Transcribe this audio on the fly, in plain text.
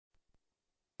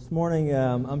This morning,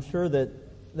 I'm sure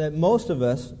that most of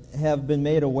us have been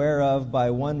made aware of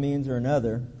by one means or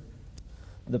another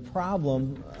the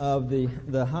problem of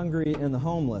the hungry and the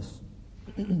homeless.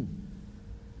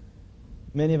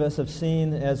 Many of us have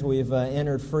seen, as we've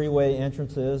entered freeway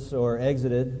entrances or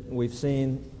exited, we've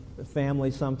seen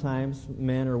families sometimes,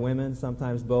 men or women,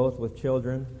 sometimes both, with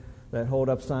children that hold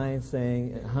up signs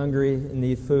saying, hungry,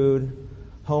 need food,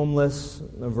 homeless,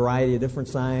 a variety of different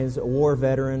signs, a war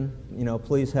veteran,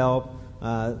 please help,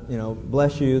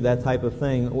 bless you, that type of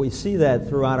thing. We see that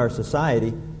throughout our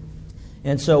society.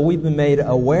 And so we've been made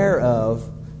aware of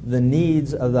the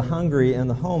needs of the hungry and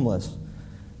the homeless.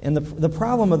 And the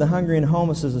problem of the hungry and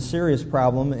homeless is a serious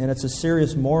problem, and it's a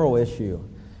serious moral issue.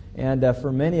 And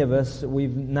for many of us,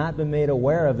 we've not been made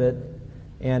aware of it,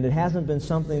 and it hasn't been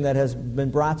something that has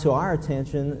been brought to our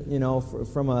attention,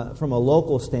 from a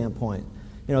local standpoint.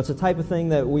 It's the type of thing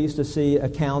that we used to see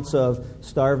accounts of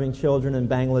starving children in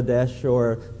Bangladesh,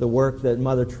 or the work that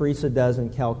Mother Teresa does in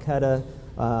Calcutta,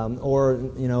 or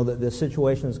the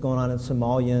situation that's going on in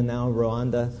Somalia and now in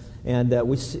Rwanda. And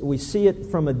we see it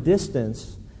from a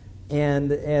distance,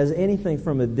 and as anything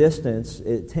from a distance,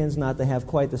 it tends not to have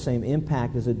quite the same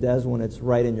impact as it does when it's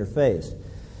right in your face.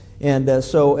 And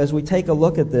so as we take a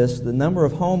look at this, the number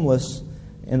of homeless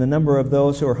and the number of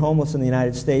those who are homeless in the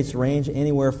United States range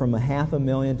anywhere from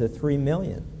 500,000 to 3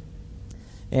 million.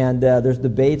 And there's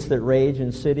debates that rage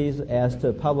in cities as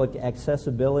to public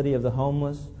accessibility of the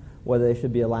homeless, whether they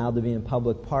should be allowed to be in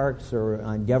public parks or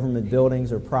on government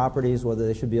buildings or properties, whether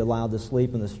they should be allowed to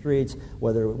sleep in the streets,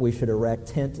 whether we should erect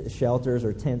tent shelters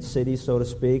or tent cities, so to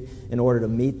speak, in order to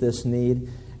meet this need.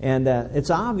 And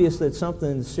it's obvious that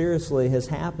something seriously has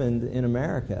happened in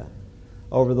America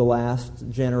over the last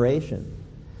generation.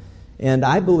 And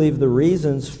I believe the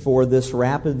reasons for this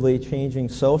rapidly changing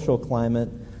social climate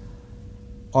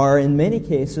are in many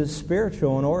cases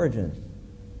spiritual in origin.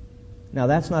 Now,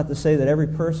 that's not to say that every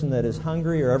person that is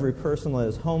hungry or every person that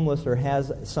is homeless or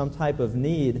has some type of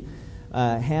need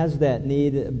has that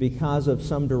need because of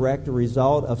some direct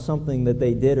result of something that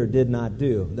they did or did not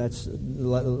do.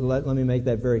 Let me make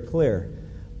that very clear.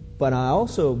 But I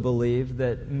also believe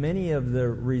that many of the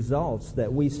results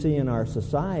that we see in our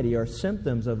society are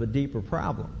symptoms of a deeper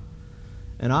problem.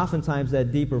 And oftentimes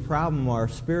that deeper problem are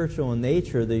spiritual in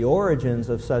nature. The origins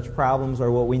of such problems are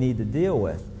what we need to deal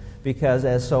with. Because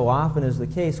as so often is the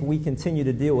case, we continue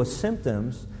to deal with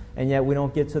symptoms, and yet we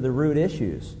don't get to the root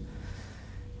issues.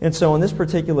 And so in this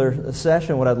particular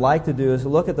session, what I'd like to do is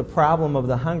look at the problem of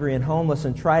the hungry and homeless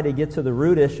and try to get to the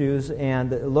root issues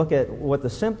and look at what the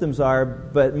symptoms are,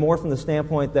 but more from the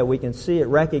standpoint that we can see it,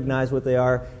 recognize what they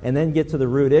are, and then get to the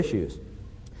root issues.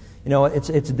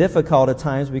 It's difficult at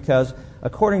times because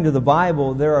according to the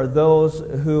Bible, there are those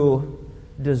who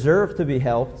deserve to be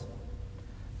helped,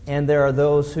 and there are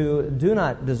those who do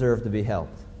not deserve to be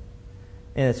helped.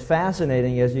 And it's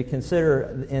fascinating as you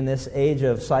consider in this age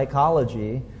of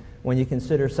psychology, when you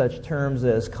consider such terms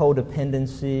as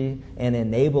codependency and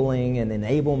enabling and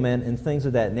enablement and things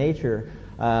of that nature,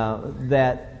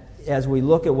 that as we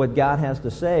look at what God has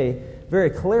to say,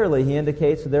 very clearly He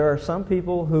indicates that there are some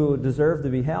people who deserve to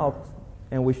be helped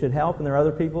and we should help, and there are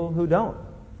other people who don't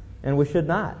and we should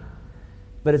not.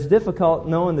 But it's difficult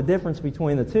knowing the difference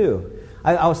between the two.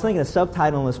 I was thinking of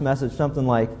subtitling this message something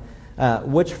like,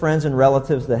 which friends and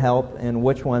relatives to help and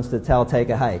which ones to tell take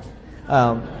a hike.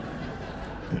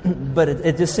 But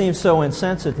it just seems so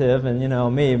insensitive, and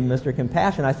me, Mr.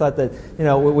 Compassion, I thought that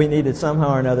we needed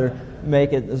somehow or another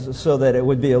make it so that it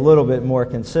would be a little bit more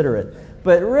considerate.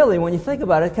 But really, when you think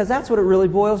about it, because that's what it really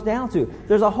boils down to,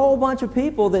 there's a whole bunch of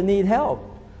people that need help.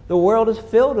 The world is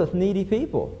filled with needy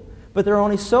people, but there are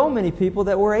only so many people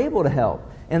that we're able to help.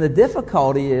 And the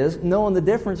difficulty is knowing the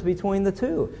difference between the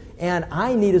two. And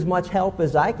I need as much help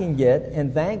as I can get,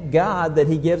 and thank God that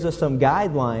He gives us some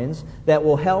guidelines that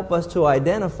will help us to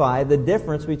identify the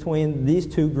difference between these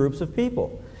two groups of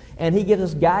people. And He gives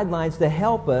us guidelines to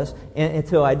help us and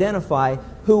to identify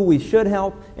who we should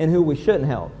help and who we shouldn't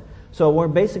help. So we're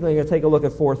basically going to take a look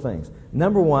at four things.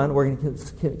 Number one, we're going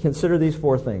to consider these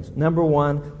four things. Number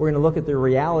one, we're going to look at the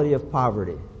reality of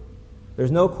poverty.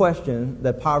 There's no question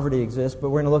that poverty exists, but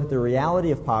we're going to look at the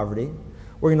reality of poverty.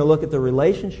 We're going to look at the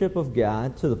relationship of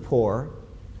God to the poor.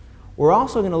 We're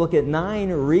also going to look at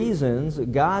 9 reasons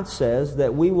God says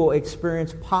that we will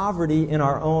experience poverty in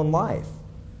our own life,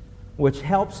 which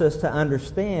helps us to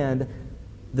understand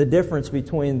the difference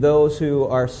between those who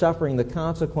are suffering the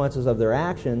consequences of their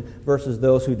action versus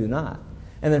those who do not.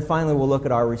 And then finally, we'll look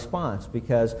at our response,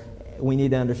 because we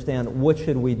need to understand what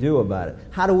should we do about it.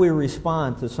 How do we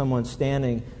respond to someone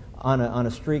standing on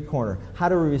a street corner? How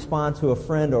do we respond to a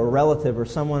friend or a relative or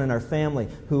someone in our family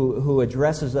who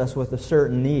addresses us with a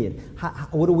certain need?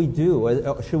 What do we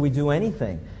do? Should we do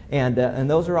anything? And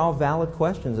those are all valid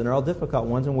questions, and they're all difficult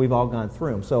ones, and we've all gone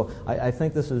through them. So I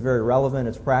think this is very relevant,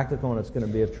 it's practical, and it's going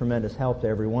to be of tremendous help to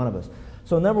every one of us.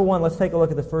 So number one, let's take a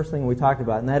look at the first thing we talked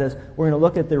about, and that is we're going to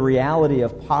look at the reality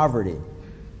of poverty.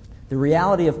 The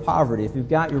reality of poverty. If you've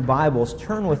got your Bibles,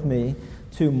 turn with me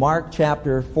to Mark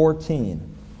chapter 14.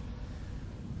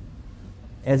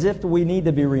 As if we need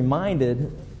to be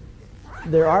reminded,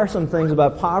 there are some things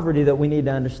about poverty that we need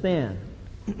to understand.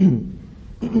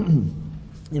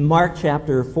 In Mark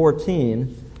chapter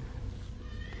 14,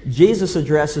 Jesus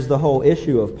addresses the whole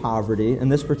issue of poverty in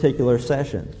this particular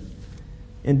session.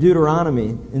 In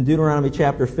Deuteronomy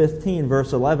chapter 15,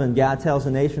 verse 11, God tells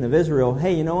the nation of Israel,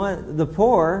 hey, you know what? The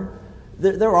poor,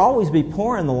 there will always be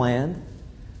poor in the land,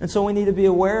 and so we need to be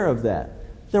aware of that.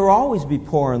 There will always be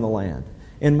poor in the land.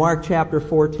 In Mark chapter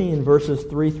 14, verses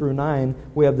 3 through 9,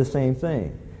 we have the same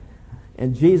thing.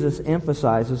 And Jesus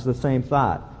emphasizes the same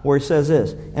thought, where he says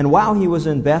this, and while he was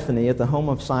in Bethany at the home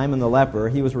of Simon the leper,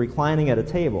 he was reclining at a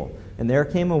table. And there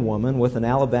came a woman with an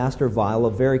alabaster vial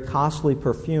of very costly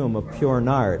perfume of pure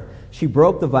nard. She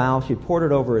broke the vial, she poured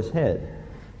it over his head.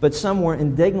 But some were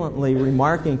indignantly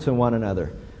remarking to one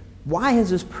another, why has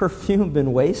this perfume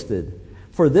been wasted?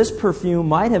 For this perfume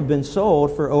might have been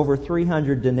sold for over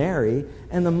 300 denarii,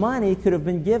 and the money could have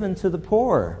been given to the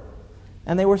poor.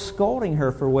 And they were scolding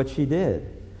her for what she did.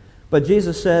 But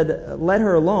Jesus said, let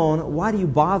her alone. Why do you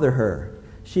bother her?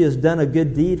 She has done a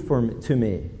good deed to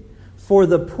me. For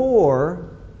the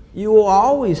poor you will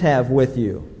always have with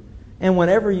you, and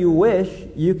whenever you wish,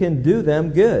 you can do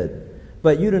them good.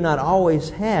 But you do not always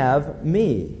have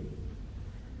me.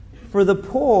 For the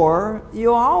poor,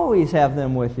 you'll always have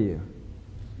them with you.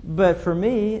 But for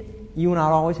me, you will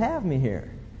not always have me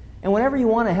here. And whenever you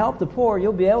want to help the poor,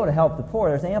 you'll be able to help the poor.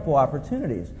 There's ample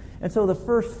opportunities. And so the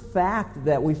first fact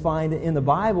that we find in the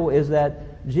Bible is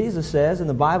that Jesus says, and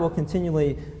the Bible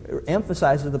continually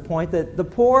emphasizes the point, that the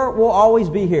poor will always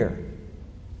be here.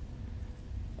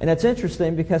 And it's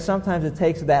interesting because sometimes it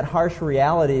takes that harsh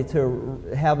reality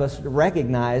to have us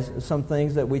recognize some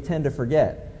things that we tend to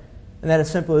forget. And that is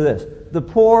simply this. The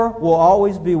poor will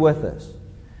always be with us.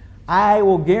 I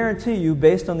will guarantee you,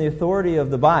 based on the authority of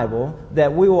the Bible,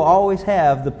 that we will always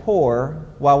have the poor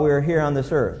while we are here on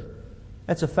this earth.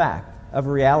 That's a fact of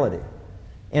reality.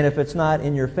 And if it's not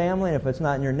in your family, and if it's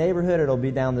not in your neighborhood, it'll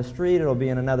be down the street, it'll be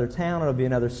in another town, it'll be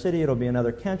another city, it'll be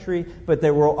another country. But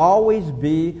there will always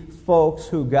be folks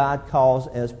who God calls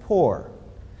as poor.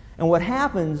 And what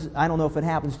happens, I don't know if it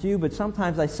happens to you, but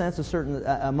sometimes I sense a certain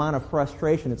amount of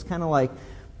frustration. It's kind of like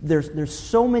there's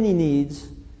so many needs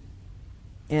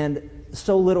and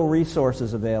so little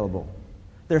resources available.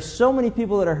 There's so many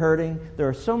people that are hurting. There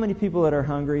are so many people that are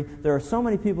hungry. There are so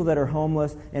many people that are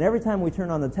homeless. And every time we turn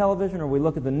on the television or we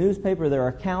look at the newspaper, there are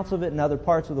accounts of it in other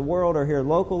parts of the world or here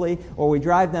locally, or we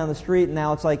drive down the street and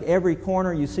now it's like every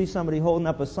corner you see somebody holding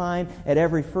up a sign at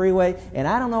every freeway. And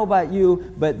I don't know about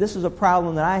you, but this is a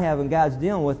problem that I have and God's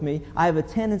dealing with me. I have a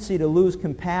tendency to lose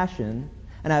compassion,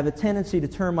 and I have a tendency to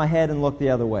turn my head and look the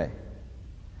other way.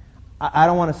 I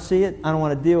don't want to see it. I don't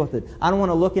want to deal with it. I don't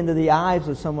want to look into the eyes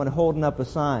of someone holding up a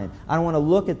sign. I don't want to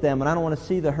look at them, and I don't want to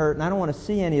see the hurt, and I don't want to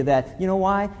see any of that. You know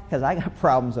why? Because I got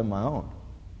problems of my own.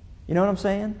 You know what I'm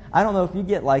saying? I don't know if you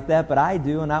get like that, but I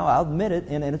do, and I'll admit it,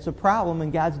 and it's a problem,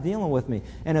 and God's dealing with me.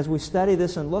 And as we study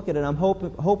this and look at it, I'm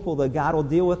hopeful that God will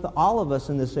deal with all of us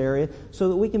in this area so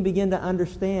that we can begin to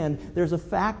understand there's a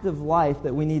fact of life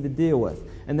that we need to deal with,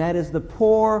 and that is the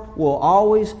poor will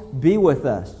always be with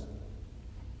us.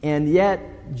 And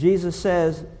yet, Jesus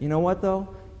says, you know what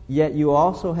though? Yet you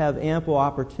also have ample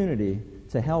opportunity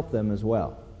to help them as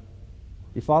well.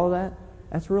 You follow that?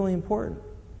 That's really important.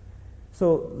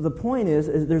 So the point is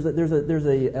there's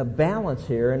a balance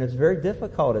here, and it's very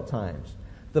difficult at times.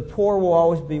 The poor will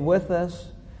always be with us,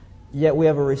 yet we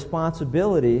have a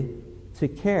responsibility to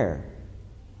care,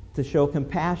 to show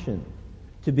compassion,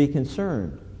 to be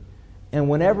concerned, and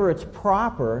whenever it's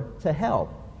proper, to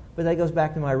help. But that goes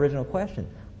back to my original question.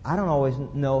 I don't always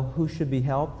know who should be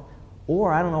helped,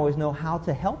 or I don't always know how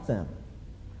to help them.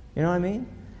 You know what I mean?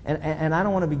 And I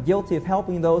don't want to be guilty of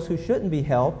helping those who shouldn't be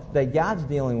helped, that God's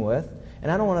dealing with.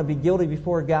 And I don't want to be guilty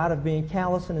before God of being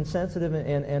callous and insensitive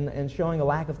and showing a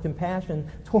lack of compassion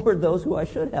toward those who I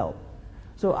should help.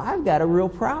 So I've got a real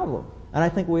problem. And I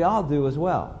think we all do as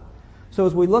well. So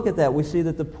as we look at that, we see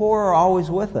that the poor are always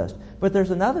with us. But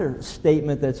there's another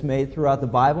statement that's made throughout the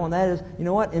Bible, and that is, you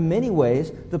know what? In many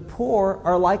ways, the poor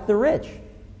are like the rich.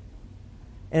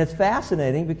 And it's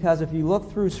fascinating because if you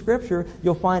look through Scripture,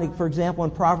 you'll find, for example,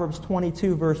 in Proverbs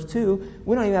 22, verse 2,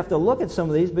 we don't even have to look at some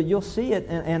of these, but you'll see it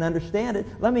and understand it.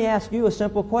 Let me ask you a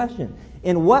simple question.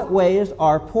 In what ways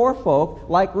are poor folk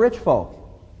like rich folk?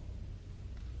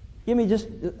 Give me just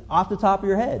off the top of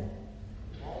your head.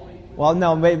 Well,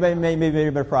 no, maybe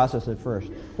you better process it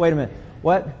first. Wait a minute.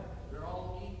 What? They're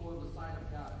all equal in the sight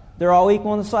of God. They're all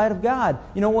equal in the sight of God.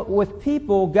 You know what? With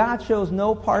people, God shows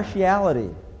no partiality.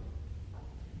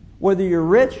 Whether you're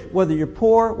rich, whether you're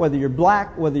poor, whether you're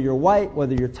black, whether you're white,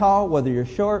 whether you're tall, whether you're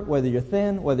short, whether you're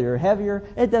thin, whether you're heavier,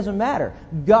 it doesn't matter.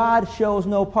 God shows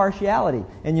no partiality.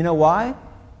 And you know why?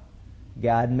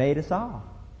 God made us all.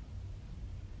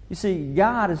 You see,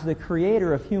 God is the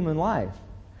creator of human life.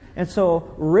 And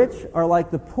so, rich are like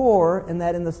the poor in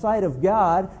that in the sight of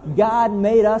God, God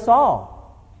made us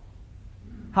all.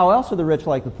 How else are the rich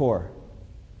like the poor?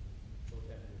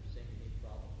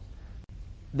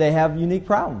 They have unique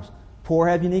problems. Poor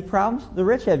have unique problems. The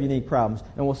rich have unique problems.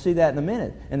 And we'll see that in a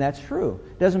minute. And that's true.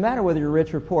 It doesn't matter whether you're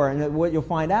rich or poor. And what you'll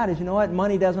find out is, you know what?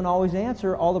 Money doesn't always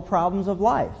answer all the problems of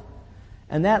life.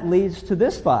 And that leads to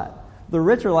this thought. The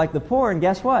rich are like the poor, and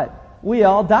guess what? We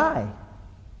all die.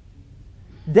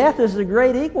 Death is the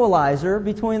great equalizer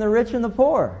between the rich and the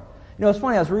poor. You know, it's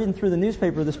funny, I was reading through the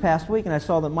newspaper this past week, and I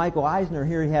saw that Michael Eisner,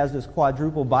 here he has this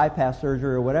quadruple bypass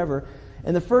surgery or whatever.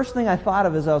 And the first thing I thought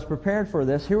of as I was prepared for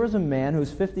this, here was a man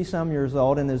who's 50-some years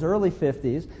old, in his early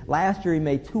 50s. Last year he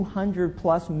made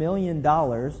 $200+ million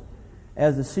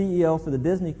as the CEO for the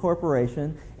Disney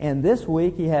Corporation. And this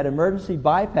week he had emergency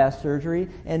bypass surgery,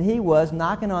 and he was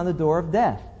knocking on the door of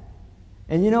death.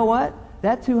 And you know what?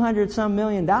 That $200-some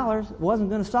million wasn't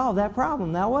going to solve that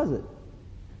problem, now was it?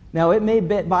 Now, it may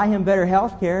buy him better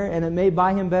health care, and it may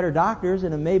buy him better doctors,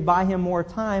 and it may buy him more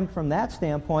time from that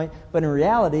standpoint, but in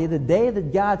reality, the day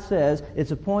that God says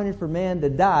it's appointed for man to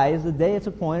die is the day it's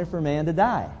appointed for man to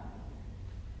die.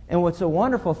 And what's a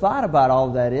wonderful thought about all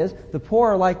of that is, the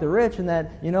poor are like the rich in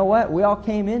that, you know what, we all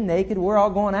came in naked, we're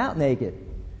all going out naked.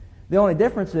 The only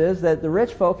difference is that the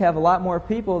rich folk have a lot more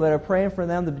people that are praying for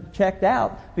them to be checked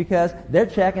out because they're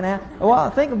checking out.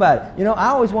 Well, think about it. You know, I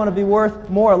always want to be worth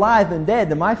more alive than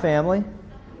dead to my family.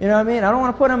 You know what I mean? I don't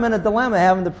want to put them in a dilemma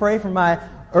having to pray for my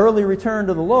early return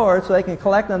to the Lord so they can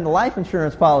collect on the life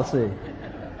insurance policy.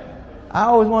 I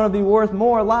always want to be worth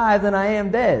more alive than I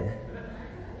am dead.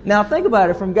 Now think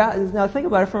about it from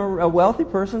a wealthy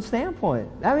person's standpoint.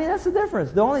 I mean, that's the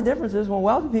difference. The only difference is when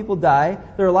wealthy people die,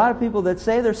 there are a lot of people that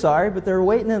say they're sorry, but they're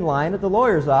waiting in line at the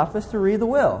lawyer's office to read the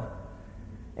will.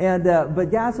 And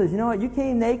but God says, you know what? You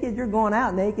came naked, you're going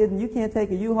out naked, and you can't take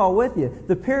a U-Haul with you.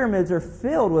 The pyramids are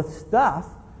filled with stuff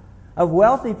of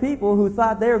wealthy people who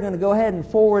thought they were going to go ahead and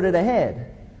forward it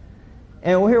ahead.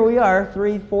 And here we are,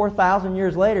 3,000-4,000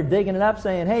 years later, digging it up,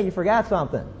 saying, "Hey, you forgot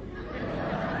something."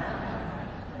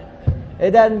 It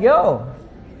doesn't go.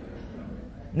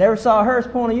 Never saw a hearse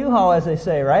pulling a U-Haul, as they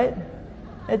say, right?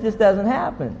 It just doesn't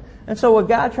happen. And so what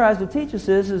God tries to teach us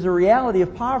is the reality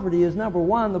of poverty is, number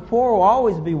one, the poor will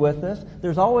always be with us.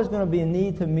 There's always going to be a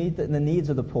need to meet the needs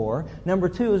of the poor. Number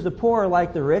two is the poor are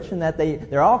like the rich in that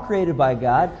they're all created by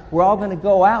God. We're all going to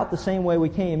go out the same way we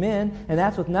came in, and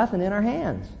that's with nothing in our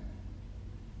hands.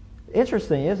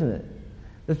 Interesting, isn't it?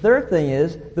 The third thing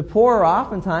is the poor are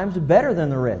oftentimes better than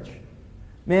the rich.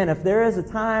 Man, if there is a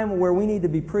time where we need to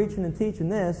be preaching and teaching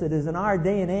this, it is in our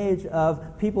day and age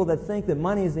of people that think that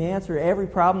money is the answer to every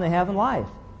problem they have in life.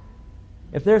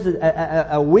 If there's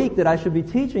a week that I should be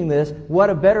teaching this,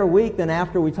 what a better week than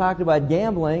after we talked about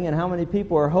gambling and how many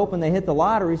people are hoping they hit the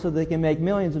lottery so they can make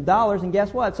millions of dollars, and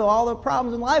guess what? So all their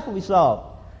problems in life will be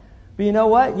solved. But you know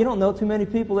what? You don't know too many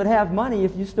people that have money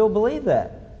if you still believe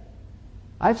that.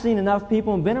 I've seen enough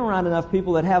people and been around enough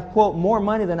people that have, quote, more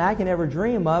money than I can ever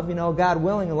dream of, you know, God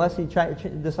willing, unless He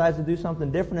decides to do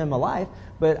something different in my life.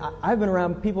 But I've been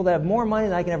around people that have more money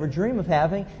than I can ever dream of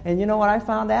having, and you know what I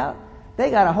found out? They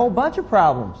got a whole bunch of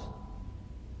problems.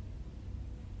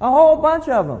 A whole bunch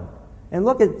of them. And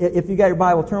look at, if you got your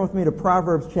Bible, turn with me to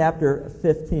Proverbs chapter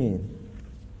 15.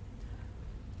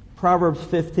 Proverbs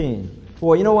 15.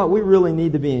 Boy, you know what? We really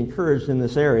need to be encouraged in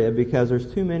this area because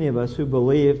there's too many of us who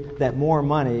believe that more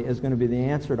money is going to be the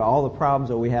answer to all the problems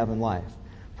that we have in life.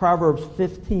 Proverbs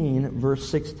 15, verse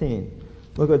 16.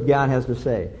 Look what God has to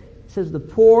say. It says, "The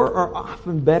poor are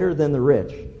often better than the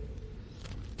rich."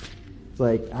 It's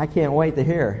like, I can't wait to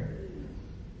hear.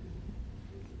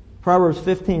 Proverbs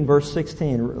 15, verse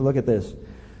 16. Look at this. It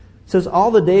says, "All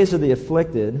the days of the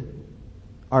afflicted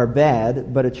are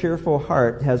bad, but a cheerful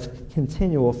heart has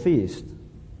continual feast.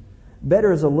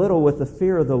 Better is a little with the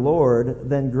fear of the Lord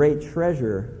than great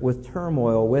treasure with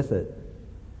turmoil with it.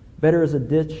 Better is a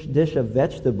dish of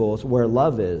vegetables where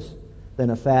love is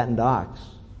than a fattened ox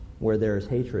where there is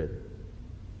hatred.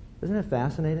 Isn't it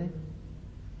fascinating?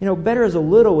 Better is a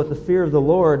little with the fear of the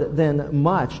Lord than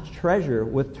much treasure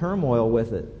with turmoil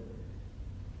with it.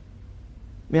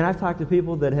 I've talked to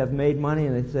people that have made money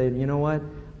and they say, you know what?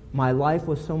 My life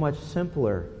was so much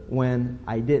simpler when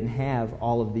I didn't have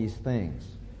all of these things.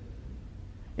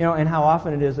 And how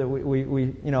often it is that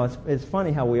we it's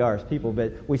funny how we are as people,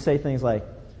 but we say things like,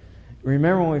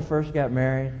 remember when we first got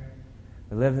married?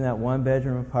 We lived in that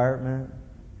one-bedroom apartment,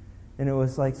 and it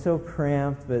was like so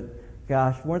cramped, but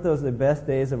gosh, weren't those the best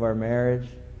days of our marriage?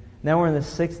 Now we're in this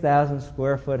 6,000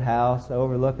 square foot house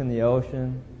overlooking the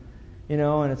ocean,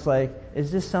 and it's like,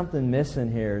 it's just something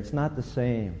missing here. It's not the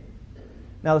same.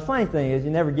 Now the funny thing is, you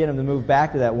never get them to move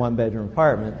back to that one-bedroom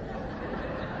apartment,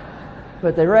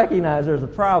 but they recognize there's a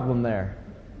problem there.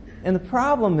 And the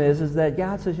problem is that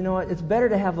God says, you know what, it's better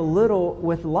to have a little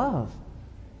with love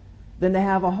than to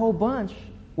have a whole bunch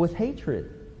with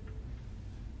hatred.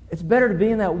 It's better to be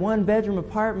in that one-bedroom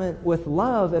apartment with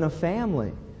love and a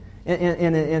family.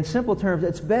 In simple terms,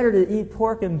 it's better to eat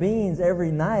pork and beans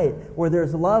every night where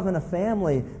there's love in a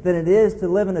family than it is to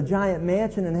live in a giant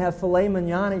mansion and have filet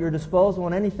mignon at your disposal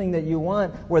and anything that you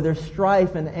want where there's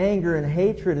strife and anger and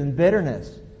hatred and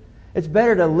bitterness. It's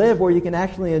better to live where you can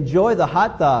actually enjoy the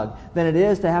hot dog than it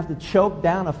is to have to choke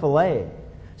down a filet.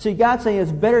 See, God's saying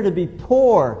it's better to be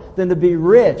poor than to be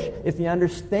rich if you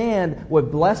understand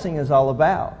what blessing is all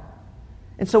about.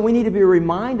 And so we need to be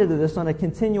reminded of this on a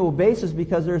continual basis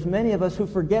because there's many of us who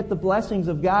forget the blessings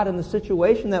of God in the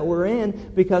situation that we're in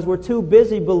because we're too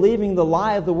busy believing the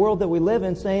lie of the world that we live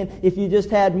in, saying if you just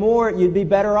had more, you'd be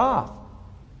better off.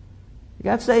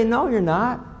 God's saying, no, you're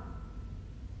not.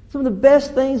 Some of the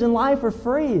best things in life are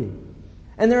free.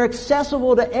 And they're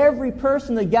accessible to every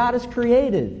person that God has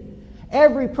created.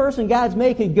 Every person God's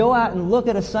made could go out and look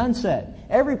at a sunset.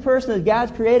 Every person that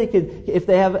God's created could, if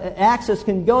they have access,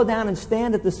 can go down and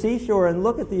stand at the seashore and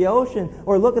look at the ocean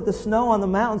or look at the snow on the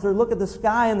mountains or look at the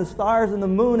sky and the stars and the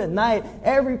moon at night.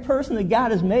 Every person that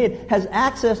God has made has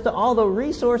access to all the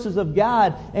resources of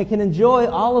God and can enjoy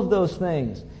all of those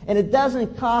things. And it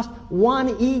doesn't cost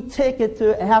one e-ticket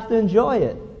to have to enjoy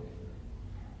it.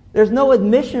 There's no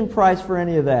admission price for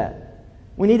any of that.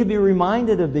 We need to be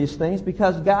reminded of these things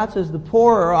because God says the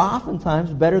poor are oftentimes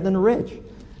better than the rich.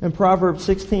 In Proverbs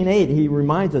 16:8, He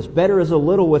reminds us, better is a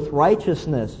little with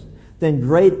righteousness than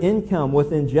great income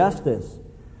with injustice.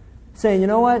 Saying, you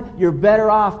know what? You're better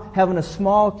off having a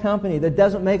small company that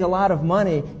doesn't make a lot of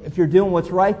money if you're doing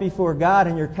what's right before God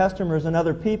and your customers and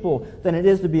other people than it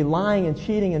is to be lying and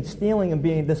cheating and stealing and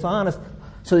being dishonest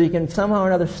so you can somehow or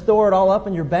another store it all up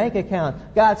in your bank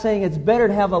account. God's saying it's better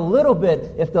to have a little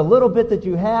bit if the little bit that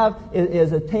you have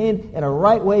is attained in a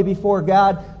right way before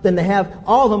God than to have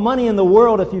all the money in the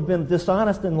world if you've been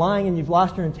dishonest and lying and you've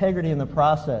lost your integrity in the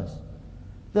process.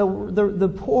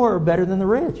 The poor are better than the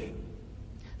rich.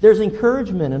 There's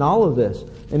encouragement in all of this.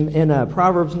 In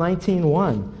Proverbs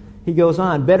 19:1, he goes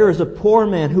on, better is a poor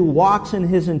man who walks in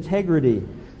his integrity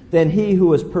than he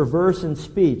who is perverse in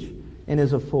speech and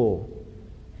is a fool.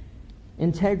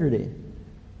 Integrity.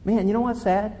 Man, you know what's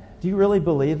sad? Do you really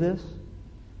believe this?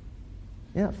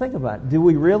 Think about it. Do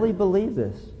we really believe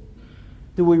this?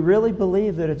 Do we really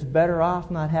believe that it's better off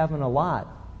not having a lot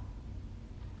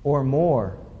or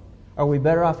more? Are we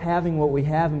better off having what we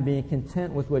have and being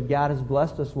content with what God has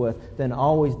blessed us with than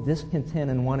always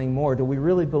discontent and wanting more? Do we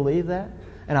really believe that?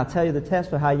 And I'll tell you the test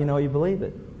for how you know you believe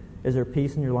it. Is there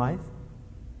peace in your life?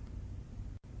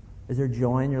 Is there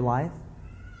joy in your life?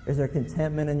 Is there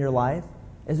contentment in your life?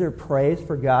 Is there praise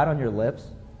for God on your lips?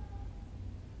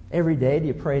 Every day, do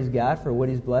you praise God for what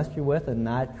He's blessed you with and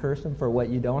not curse Him for what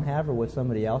you don't have or what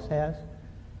somebody else has?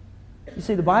 You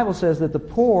see, the Bible says that the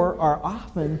poor are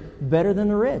often better than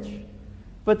the rich.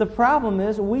 But the problem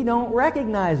is we don't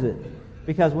recognize it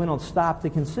because we don't stop to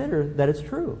consider that it's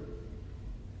true.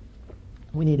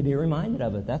 We need to be reminded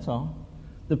of it, that's all.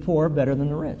 The poor are better than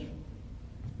the rich.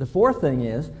 The fourth thing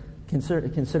is,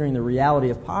 considering the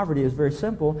reality of poverty, is very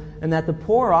simple, and that the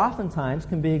poor oftentimes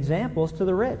can be examples to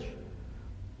the rich.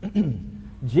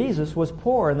 Jesus was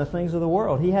poor in the things of the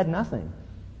world. He had nothing.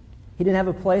 He didn't have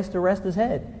a place to rest His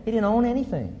head. He didn't own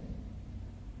anything.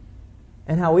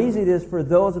 And how easy it is for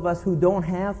those of us who don't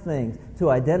have things to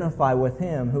identify with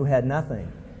Him who had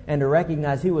nothing and to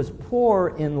recognize He was poor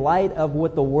in light of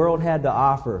what the world had to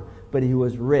offer, but He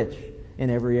was rich in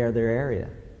every other area.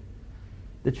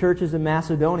 The churches in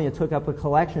Macedonia took up a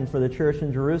collection for the church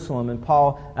in Jerusalem, and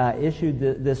Paul issued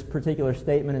this particular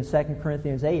statement in 2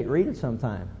 Corinthians 8. Read it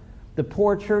sometime. The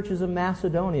poor churches of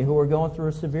Macedonia, who were going through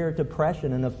a severe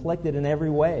depression and afflicted in every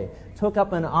way, took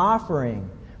up an offering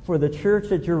for the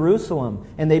church at Jerusalem,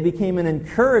 and they became an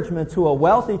encouragement to a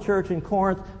wealthy church in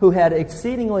Corinth who had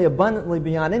exceedingly abundantly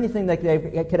beyond anything that they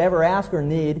could ever ask or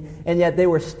need, and yet they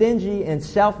were stingy and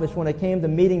selfish when it came to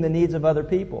meeting the needs of other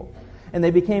people. And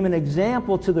they became an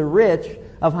example to the rich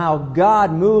of how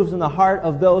God moves in the heart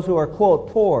of those who are, quote,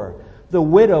 poor. The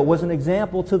widow was an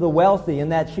example to the wealthy in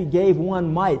that she gave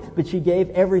one mite, but she gave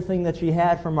everything that she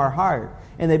had from her heart.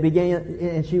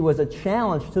 And she was a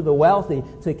challenge to the wealthy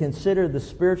to consider the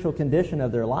spiritual condition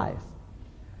of their life.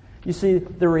 You see,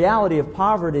 the reality of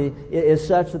poverty is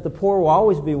such that the poor will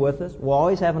always be with us, will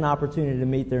always have an opportunity to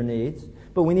meet their needs.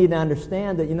 But we need to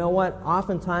understand that, you know what,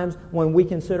 oftentimes when we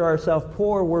consider ourselves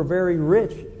poor, we're very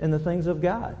rich in the things of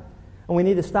God. And we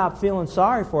need to stop feeling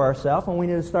sorry for ourselves, and we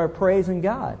need to start praising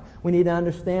God. We need to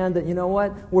understand that, you know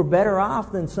what, we're better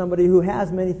off than somebody who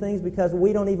has many things because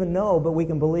we don't even know, but we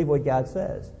can believe what God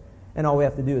says. And all we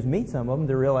have to do is meet some of them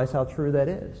to realize how true that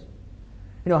is.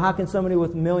 You know, how can somebody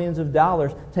with millions of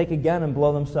dollars take a gun and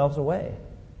blow themselves away?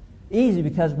 Easy,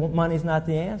 because money's not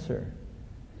the answer.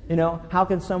 You know, how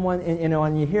can someone, you know,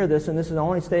 and you hear this, and this is the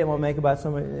only statement I'll make about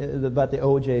the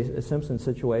O.J. Simpson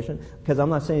situation, because I'm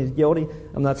not saying he's guilty,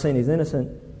 I'm not saying he's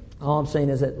innocent. All I'm saying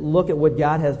is that look at what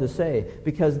God has to say,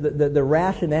 because the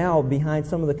rationale behind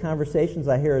some of the conversations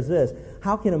I hear is this: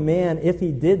 how can a man, if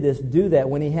he did this, do that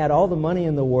when he had all the money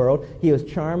in the world, he was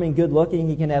charming, good looking,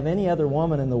 he can have any other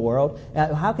woman in the world?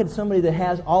 How can somebody that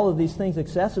has all of these things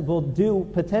accessible do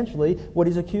potentially what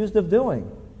he's accused of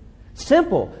doing?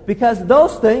 Simple, because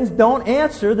those things don't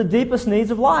answer the deepest needs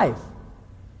of life.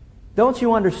 Don't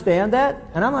you understand that?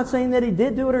 And I'm not saying that he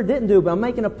did do it or didn't do it, but I'm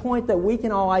making a point that we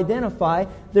can all identify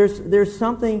there's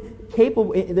something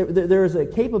capable, there's a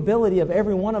capability of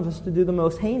every one of us to do the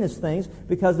most heinous things,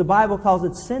 because the Bible calls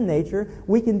it sin nature.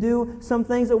 We can do some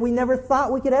things that we never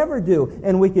thought we could ever do,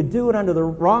 and we could do it under the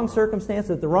wrong circumstance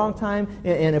at the wrong time,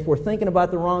 and if we're thinking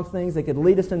about the wrong things, it could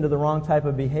lead us into the wrong type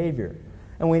of behavior.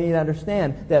 And we need to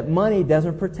understand that money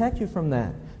doesn't protect you from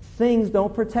that. Things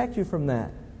don't protect you from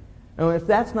that. And if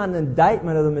that's not an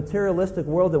indictment of the materialistic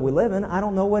world that we live in, I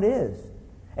don't know what is.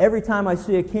 Every time I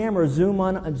see a camera zoom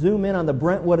in on the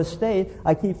Brentwood estate,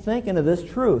 I keep thinking of this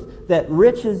truth, that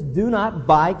riches do not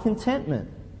buy contentment.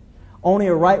 Only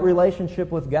a right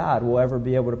relationship with God will ever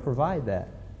be able to provide that.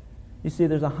 You see,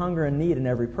 there's a hunger and need in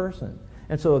every person.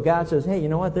 And so God says, hey, you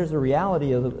know what? There's a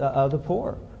reality of the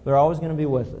poor. They're always going to be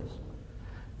with us.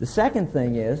 The second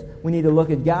thing is we need to look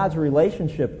at God's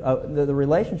relationship, the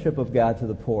relationship of God to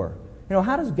the poor. You know,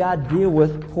 how does God deal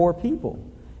with poor people?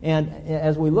 And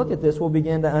as we look at this, we'll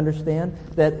begin to understand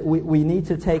that we need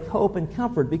to take hope and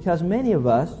comfort, because many of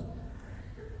us,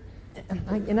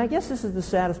 and I guess this is the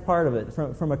saddest part of it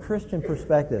from a Christian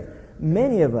perspective,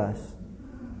 many of us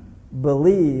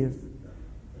believe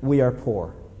we are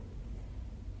poor.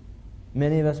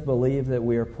 Many of us believe that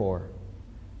we are poor.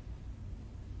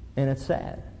 And it's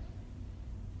sad.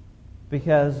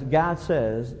 Because God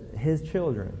says His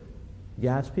children,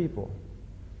 God's people,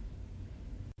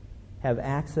 have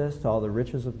access to all the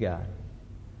riches of God.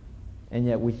 And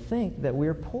yet we think that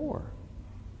we're poor.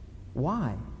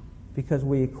 Why? Because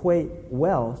we equate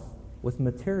wealth with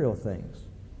material things.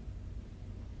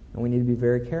 And we need to be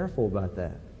very careful about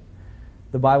that.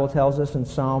 The Bible tells us in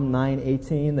Psalm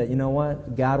 9:18 that, you know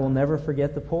what? God will never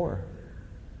forget the poor.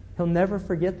 He'll never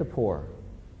forget the poor.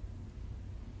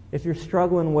 If you're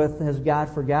struggling with, has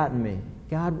God forgotten me?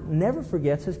 God never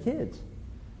forgets His kids.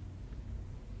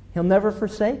 He'll never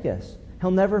forsake us.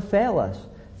 He'll never fail us.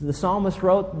 The psalmist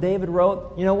David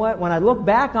wrote, you know what? When I look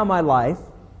back on my life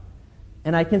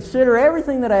and I consider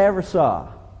everything that I ever saw,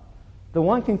 the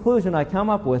one conclusion I come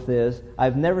up with is,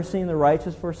 I've never seen the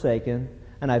righteous forsaken,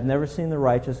 and I've never seen the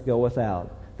righteous go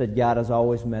without, that God has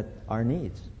always met our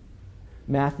needs.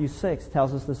 Matthew 6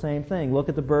 tells us the same thing. Look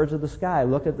at the birds of the sky.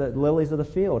 Look at the lilies of the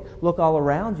field. Look all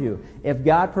around you. If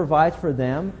God provides for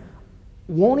them,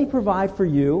 won't He provide for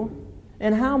you?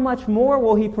 And how much more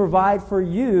will He provide for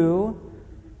you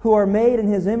who are made in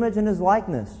His image and His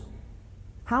likeness?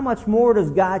 How much more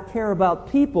does God care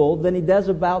about people than He does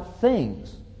about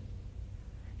things?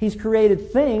 He's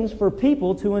created things for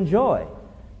people to enjoy.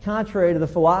 Contrary to the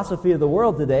philosophy of the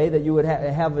world today, that you would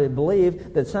have it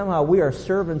believe that somehow we are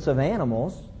servants of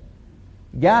animals,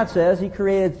 God says He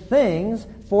created things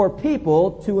for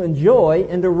people to enjoy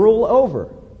and to rule over.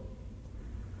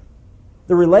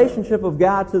 The relationship of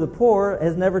God to the poor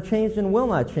has never changed and will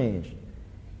not change.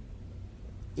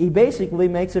 He basically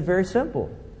makes it very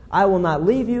simple. I will not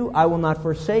leave you, I will not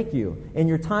forsake you. In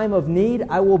your time of need,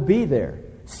 I will be there.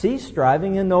 Cease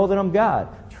striving and know that I'm God.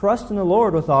 Trust in the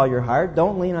Lord with all your heart.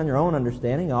 Don't lean on your own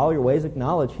understanding. In all your ways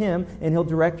acknowledge Him, and He'll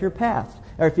direct your paths.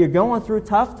 Or if you're going through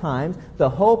tough times, the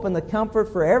hope and the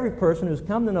comfort for every person who's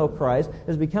come to know Christ,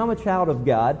 has become a child of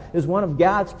God, is one of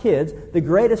God's kids. The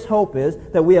greatest hope is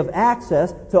that we have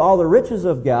access to all the riches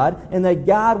of God, and that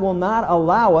God will not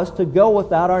allow us to go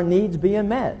without our needs being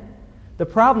met. The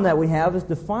problem that we have is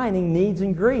defining needs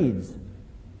and greeds.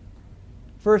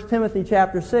 1 Timothy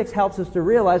chapter 6 helps us to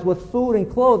realize with food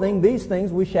and clothing, these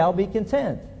things we shall be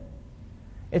content.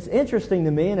 It's interesting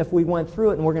to me, and if we went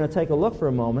through it, and we're going to take a look for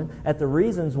a moment at the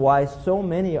reasons why so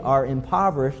many are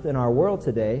impoverished in our world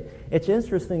today, it's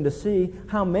interesting to see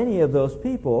how many of those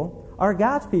people are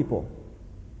God's people.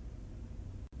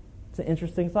 It's an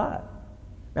interesting thought.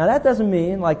 Now that doesn't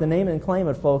mean, like the name it and claim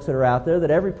it folks that are out there,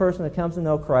 that every person that comes to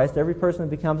know Christ, every person that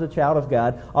becomes a child of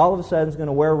God, all of a sudden is going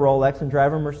to wear a Rolex and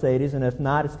drive a Mercedes, and if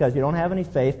not, it's because you don't have any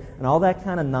faith, and all that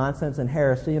kind of nonsense and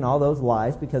heresy and all those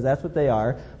lies, because that's what they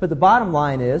are. But the bottom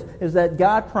line is that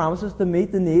God promises to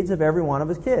meet the needs of every one of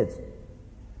His kids.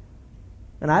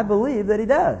 And I believe that He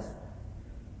does.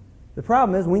 The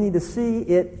problem is we need to see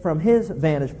it from His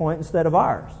vantage point instead of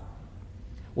ours.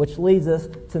 Which leads us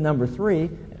to number 3,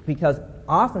 because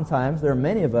oftentimes there are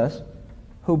many of us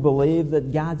who believe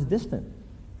that God's distant.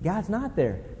 God's not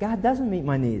there. God doesn't meet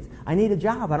my needs. I need a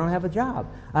job. I don't have a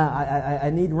job. I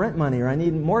need rent money, or I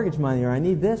need mortgage money, or I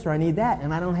need this, or I need that,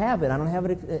 and I don't have it. I don't have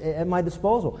it at my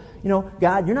disposal. You know,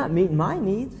 God, you're not meeting my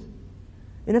needs.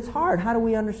 And it's hard. How do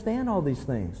we understand all these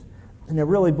things? And it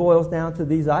really boils down to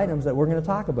these items that we're going to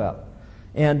talk about.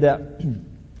 And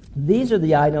these are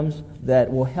the items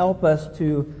that will help us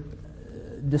to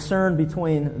discern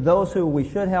between those who we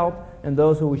should help and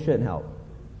those who we shouldn't help.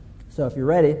 So if you're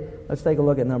ready, let's take a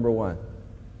look at number 1.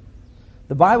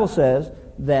 The Bible says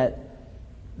that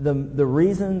the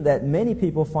reason that many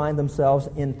people find themselves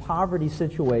in poverty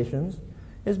situations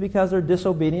is because they're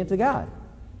disobedient to God.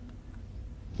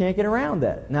 Can't get around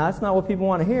that. Now, that's not what people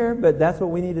want to hear, but that's what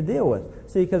we need to deal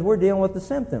with. See, because we're dealing with the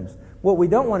symptoms. What we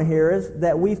don't want to hear is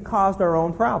that we've caused our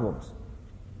own problems.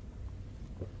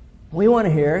 We want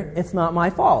to hear, it's not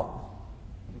my fault.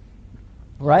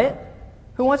 Right?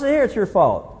 Who wants to hear it's your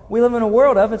fault? We live in a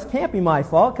world of, it can't be my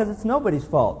fault because it's nobody's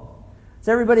fault. It's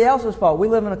everybody else's fault. We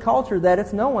live in a culture that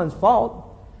it's no one's fault.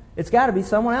 It's got to be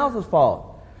someone else's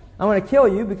fault. I'm going to kill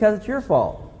you because it's your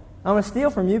fault. I'm going to steal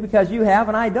from you because you have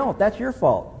and I don't. That's your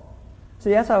fault. See,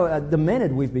 that's how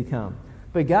demented we've become.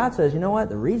 But God says, you know what?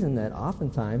 The reason that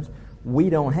oftentimes we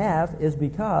don't have is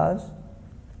because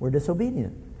we're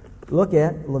disobedient. Look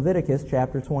at Leviticus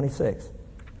chapter 26.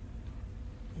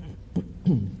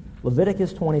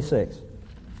 Leviticus 26.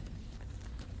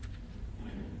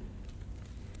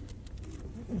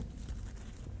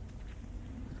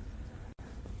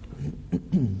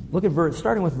 Look at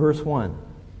starting with verse 1.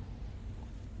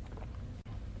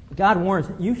 God warns,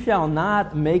 you shall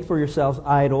not make for yourselves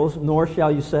idols, nor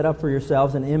shall you set up for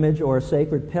yourselves an image or a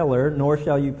sacred pillar, nor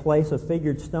shall you place a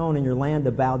figured stone in your land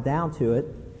to bow down to it.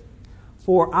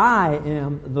 For I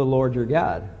am the Lord your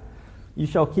God. You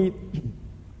shall keep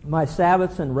my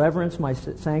Sabbaths and reverence my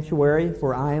sanctuary,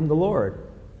 for I am the Lord.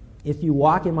 If you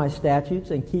walk in my statutes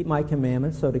and keep my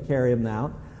commandments so to carry them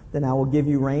out, then I will give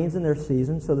you rains in their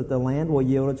season so that the land will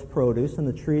yield its produce and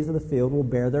the trees of the field will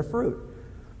bear their fruit.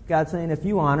 God's saying, if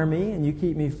you honor me and you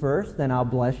keep me first, then I'll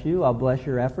bless you. I'll bless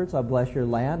your efforts. I'll bless your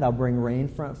land. I'll bring rain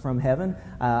from heaven.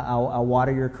 I'll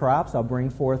water your crops. I'll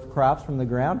bring forth crops from the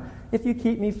ground. If you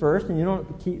keep me first and you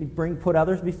don't put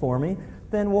others before me,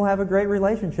 then we'll have a great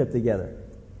relationship together.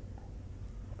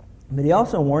 But he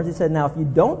also warns, he said, now if you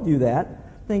don't do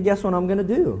that, then guess what I'm going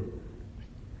to do?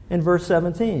 In verse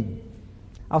 17,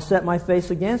 I'll set my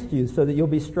face against you so that you'll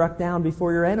be struck down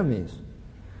before your enemies.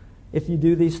 If you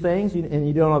do these things and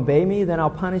you don't obey me, then I'll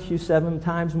punish you 7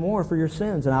 times more for your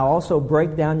sins. And I'll also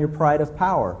break down your pride of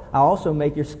power. I'll also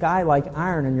make your sky like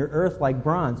iron and your earth like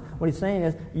bronze. What he's saying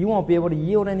is you won't be able to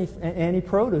yield any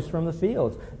produce from the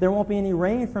fields. There won't be any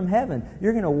rain from heaven.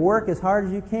 You're going to work as hard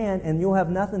as you can and you'll have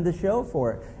nothing to show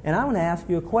for it. And I want to ask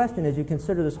you a question as you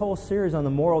consider this whole series on the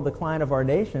moral decline of our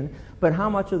nation. But how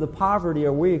much of the poverty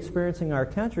are we experiencing in our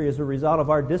country as a result of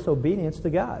our disobedience to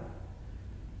God?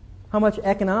 How much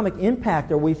economic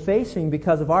impact are we facing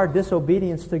because of our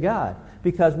disobedience to God?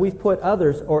 Because we've put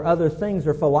others or other things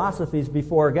or philosophies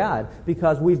before God.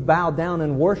 Because we've bowed down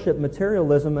and worshiped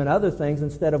materialism and other things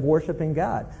instead of worshiping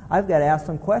God. I've got to ask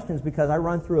some questions because I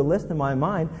run through a list in my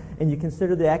mind and you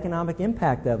consider the economic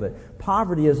impact of it.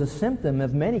 Poverty is a symptom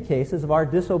of many cases of our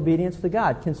disobedience to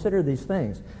God. Consider these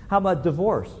things. How about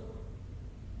divorce?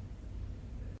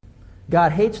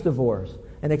 God hates divorce.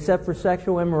 And except for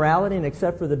sexual immorality and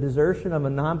except for the desertion of a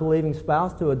non-believing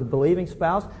spouse to a believing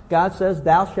spouse, God says,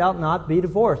 thou shalt not be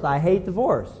divorced. I hate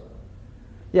divorce.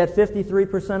 Yet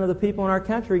 53% of the people in our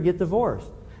country get divorced.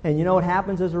 And you know what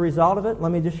happens as a result of it?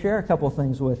 Let me just share a couple of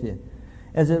things with you.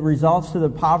 As it results to the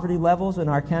poverty levels in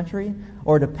our country,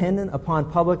 or dependent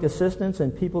upon public assistance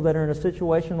and people that are in a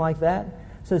situation like that,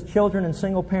 it says children in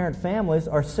single-parent families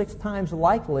are 6 times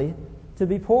likely to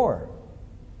be poor.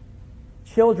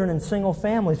 Children in single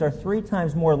families are 3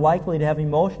 times more likely to have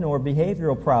emotional or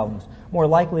behavioral problems, more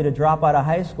likely to drop out of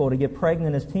high school, to get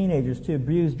pregnant as teenagers, to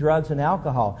abuse drugs and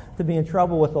alcohol, to be in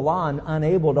trouble with the law and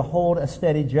unable to hold a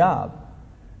steady job.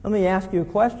 Let me ask you a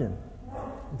question.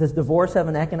 Does divorce have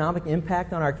an economic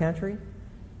impact on our country?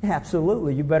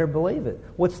 Absolutely. You better believe it.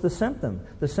 What's the symptom?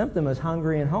 The symptom is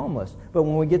hungry and homeless. But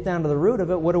when we get down to the root of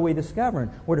it, what are we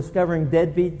discovering? We're discovering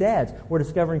deadbeat dads. We're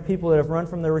discovering people that have run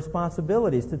from their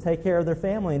responsibilities to take care of their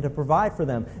family and to provide for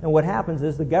them. And what happens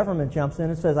is the government jumps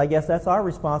in and says, I guess that's our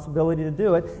responsibility to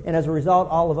do it. And as a result,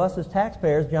 all of us as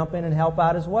taxpayers jump in and help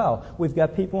out as well. We've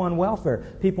got people on welfare,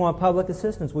 people on public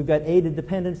assistance. We've got aided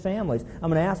dependent families.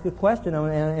 I'm going to ask a question,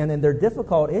 and they're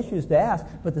difficult issues to ask,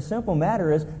 but the simple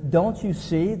matter is, don't you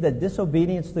see that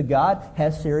disobedience to God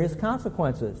has serious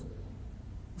consequences?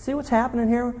 See what's happening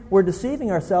here? We're deceiving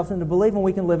ourselves into believing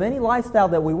we can live any lifestyle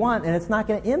that we want and it's not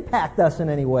going to impact us in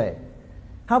any way.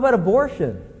 How about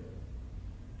abortion?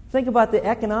 Think about the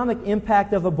economic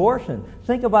impact of abortion.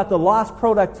 Think about the lost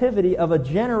productivity of a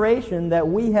generation that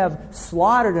we have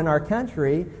slaughtered in our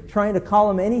country, trying to call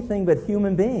them anything but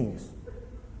human beings.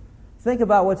 Think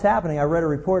about what's happening. I read a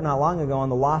report not long ago on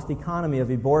the lost economy of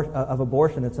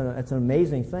abortion. It's an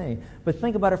amazing thing. But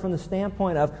think about it from the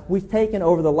standpoint of, we've taken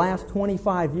over the last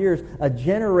 25 years a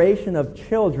generation of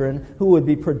children who would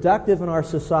be productive in our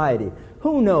society.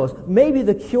 Who knows? Maybe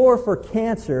the cure for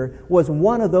cancer was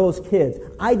one of those kids.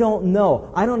 I don't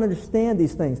know. I don't understand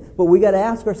these things. But we got to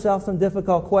ask ourselves some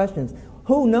difficult questions.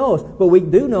 Who knows? But we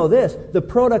do know this. The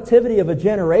productivity of a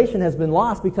generation has been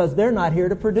lost because they're not here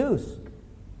to produce.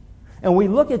 And we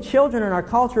look at children in our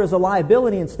culture as a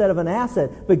liability instead of an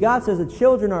asset. But God says that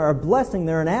children are a blessing.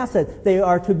 They're an asset. They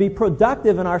are to be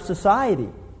productive in our society.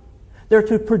 They're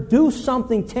to produce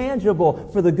something tangible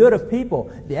for the good of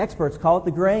people. The experts call it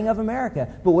the graying of America.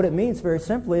 But what it means very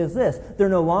simply is this. There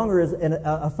no longer is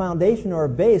a foundation or a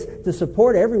base to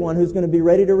support everyone who's going to be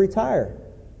ready to retire.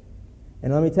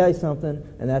 And let me tell you something,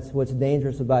 and that's what's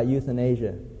dangerous about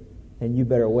euthanasia. And you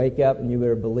better wake up and you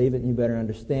better believe it and you better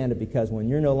understand it, because when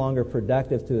you're no longer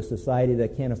productive to a society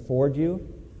that can't afford you,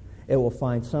 it will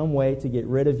find some way to get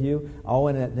rid of you, all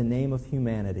in the name of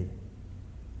humanity.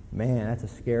 Man, that's a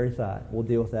scary thought. We'll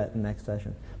deal with that in the next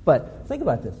session. But think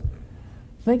about this.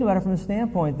 Think about it from the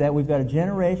standpoint that we've got a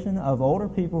generation of older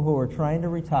people who are trying to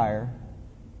retire,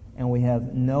 and we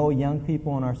have no young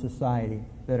people in our society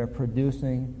that are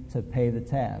producing to pay the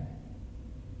tab.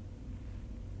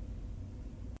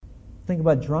 Think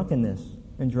about drunkenness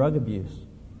and drug abuse.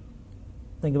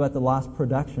 Think about the lost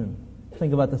production.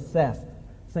 Think about the theft.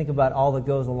 Think about all that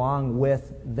goes along with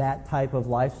that type of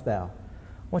lifestyle.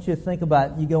 I want you to think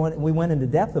about, we went into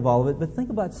depth of all of it, but think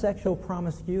about sexual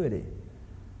promiscuity.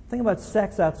 Think about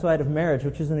sex outside of marriage,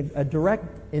 which is in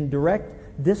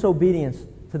direct disobedience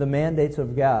to the mandates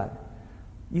of God.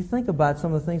 You think about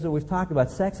some of the things that we've talked about,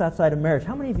 sex outside of marriage.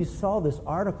 How many of you saw this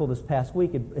article this past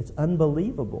week? It's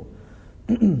unbelievable.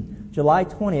 July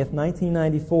 20th,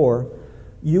 1994,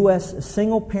 U.S.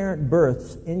 single-parent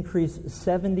births increased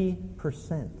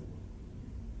 70%.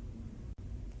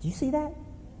 Do you see that?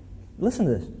 Listen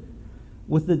to this.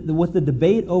 With the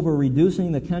debate over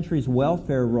reducing the country's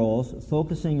welfare rolls,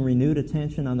 focusing renewed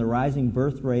attention on the rising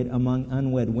birth rate among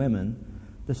unwed women,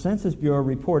 the Census Bureau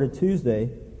reported Tuesday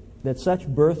that such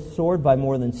births soared by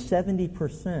more than 70%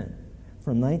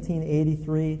 from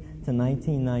 1983 to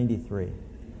 1993.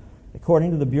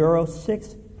 According to the Bureau,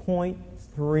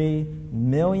 6.3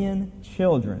 million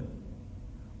children,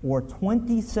 or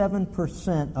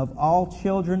 27% of all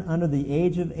children under the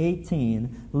age of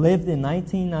 18, lived in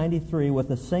 1993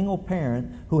 with a single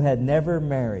parent who had never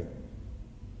married.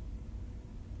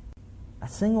 A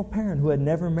single parent who had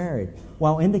never married.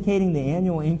 While indicating the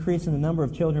annual increase in the number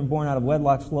of children born out of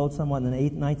wedlock slowed somewhat in the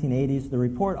 1980s, the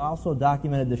report also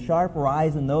documented the sharp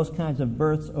rise in those kinds of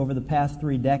births over the past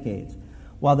 3 decades.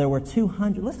 While there were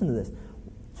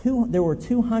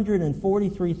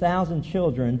 243,000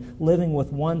 children living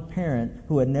with one parent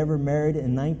who had never married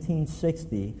in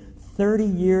 1960, 30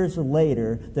 years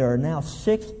later, there are now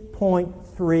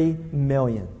 6.3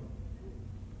 million.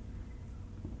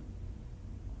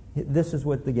 This is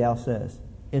what the gal says.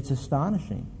 It's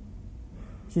astonishing.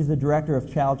 She's the director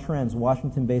of Child Trends,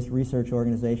 Washington-based research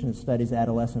organization that studies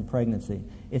adolescent pregnancy.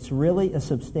 It's really a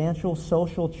substantial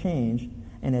social change,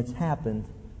 and it's happened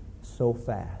so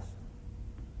fast.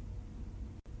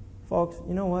 Folks,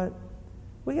 you know what?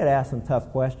 We got to ask some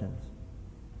tough questions.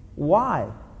 Why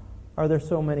are there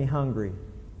so many hungry?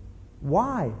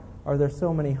 Why are there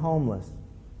so many homeless?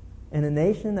 In a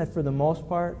nation that, for the most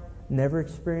part, never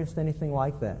experienced anything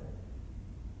like that.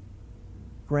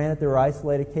 Granted, there are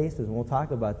isolated cases, and we'll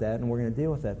talk about that, and we're going to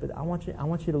deal with that. But I want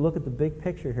you to look at the big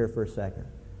picture here for a second.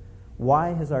 Why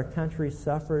has our country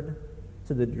suffered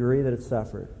to the degree that it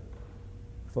suffered?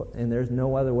 And there's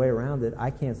no other way around it. I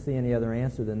can't see any other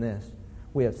answer than this.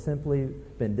 We have simply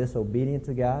been disobedient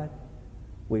to God.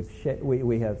 We've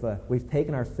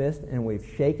taken our fist and we've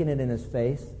shaken it in His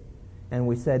face, and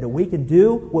we said that we can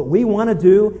do what we want to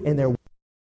do, and there's a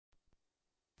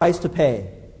price to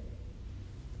pay.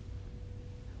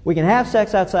 We can have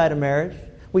sex outside of marriage.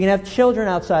 We can have children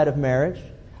outside of marriage.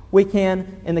 We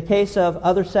can, in the case of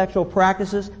other sexual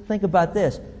practices, think about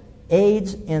this.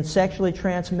 AIDS and sexually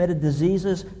transmitted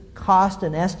diseases cost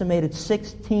an estimated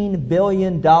 $16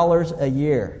 billion a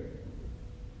year.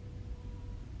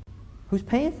 Who's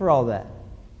paying for all that?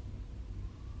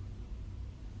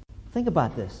 Think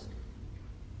about this.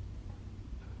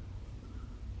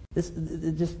 It's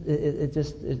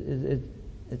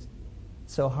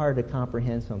so hard to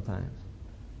comprehend sometimes.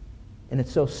 And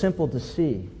it's so simple to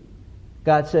see.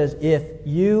 God says, if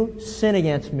you sin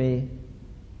against me,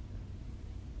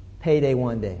 payday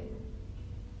one day.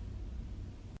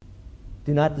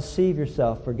 Do not deceive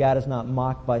yourself, for God is not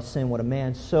mocked by sin. What a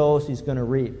man sows, he's going to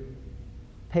reap.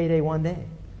 Payday one day.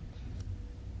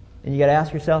 And you got to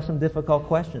ask yourself some difficult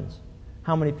questions.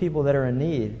 How many people that are in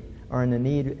the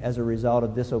need as a result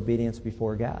of disobedience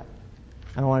before God?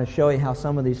 I want to show you how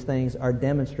some of these things are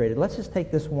demonstrated. Let's just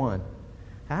take this one.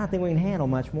 I don't think we can handle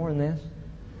much more than this.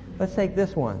 Let's take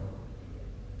this one.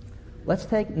 Let's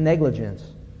take negligence.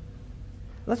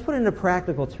 Let's put it into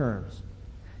practical terms.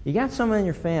 You got someone in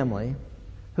your family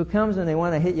who comes and they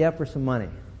want to hit you up for some money.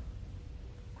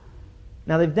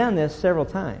 Now, they've done this several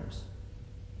times.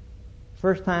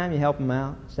 First time, you help them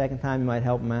out. Second time, you might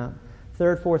help them out.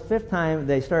 Third, fourth, fifth time,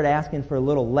 they start asking for a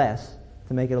little less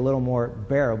to make it a little more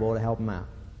bearable to help them out.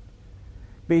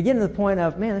 But you get to the point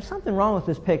of, man, there's something wrong with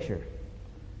this picture.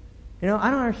 I don't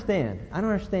understand. I don't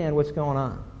understand what's going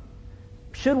on.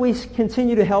 Should we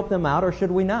continue to help them out, or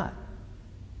should we not?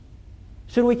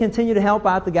 Should we continue to help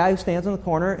out the guy who stands in the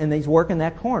corner and he's working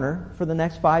that corner for the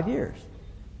next 5 years?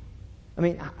 I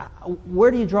mean,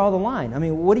 where do you draw the line? I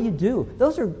mean, what do you do?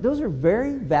 Those are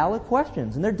very valid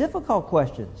questions, and they're difficult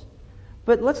questions.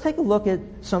 But let's take a look at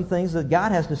some things that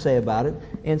God has to say about it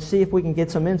and see if we can get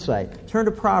some insight. Turn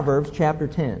to Proverbs chapter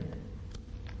 10.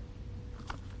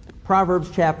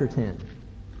 Proverbs chapter 10.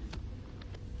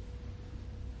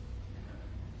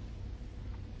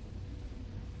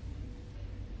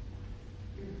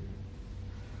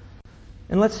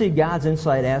 And let's see God's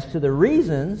insight as to the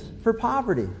reasons for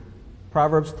poverty.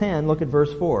 Proverbs 10, look at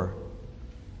verse 4.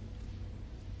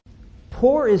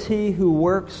 Poor is he who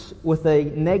works with a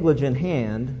negligent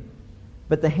hand,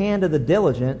 but the hand of the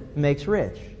diligent makes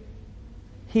rich.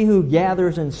 He who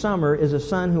gathers in summer is a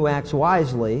son who acts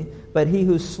wisely, but he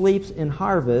who sleeps in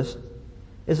harvest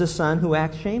is a son who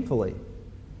acts shamefully.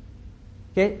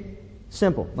 Okay?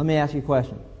 Simple. Let me ask you a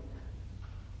question.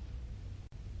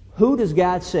 Who does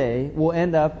God say will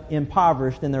end up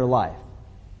impoverished in their life?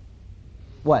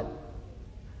 What?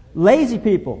 Lazy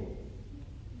people.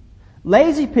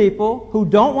 Lazy people who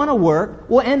don't want to work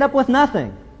will end up with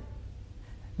nothing.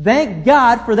 Thank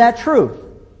God for that truth.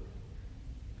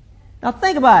 Now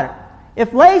think about it.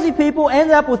 If lazy people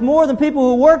end up with more than people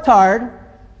who worked hard,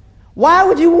 why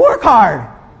would you work hard?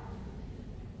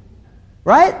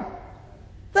 Right?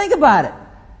 Think about it.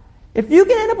 If you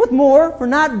can end up with more for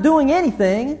not doing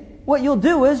anything, what you'll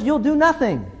do is you'll do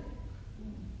nothing.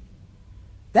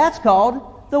 That's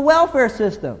called the welfare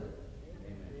system.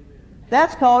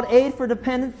 That's called aid for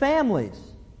dependent families.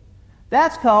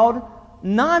 That's called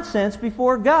nonsense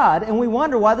before God, and we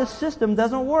wonder why the system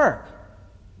doesn't work.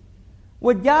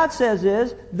 What God says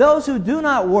is, those who do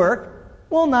not work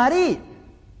will not eat.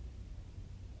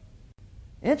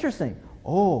 Interesting.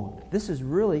 Oh, this is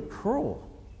really cruel.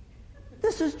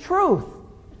 This is truth.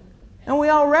 And we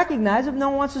all recognize it, no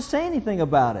one wants to say anything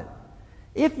about it.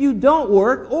 If you don't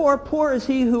work, or poor is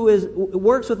he who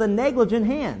works with a negligent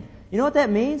hand. You know what that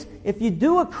means? If you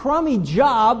do a crummy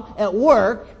job at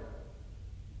work,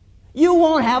 you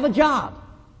won't have a job.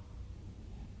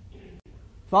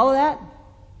 Follow that?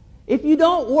 If you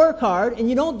don't work hard and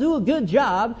you don't do a good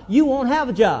job, you won't have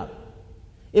a job.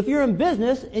 If you're in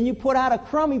business and you put out a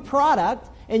crummy product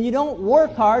and you don't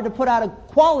work hard to put out a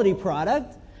quality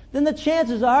product, then the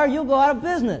chances are you'll go out of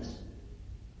business.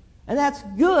 And that's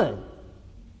good.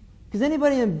 Because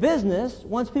anybody in business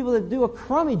wants people that do a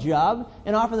crummy job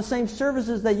and offer the same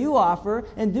services that you offer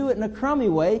and do it in a crummy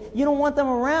way. You don't want them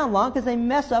around long because they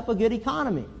mess up a good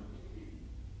economy.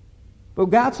 But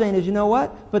what God's saying is, you know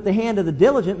what? But the hand of the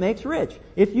diligent makes rich.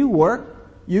 If you work,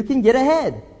 you can get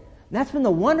ahead. And that's been the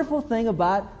wonderful thing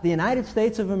about the United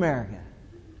States of America.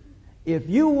 If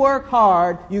you work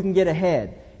hard, you can get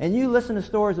ahead. And you listen to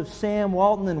stories of Sam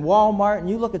Walton and Walmart, and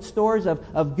you look at stories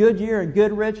of Goodyear and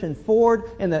Goodrich and Ford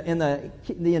and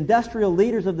the industrial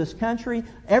leaders of this country.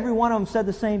 Every one of them said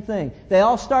the same thing. They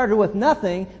all started with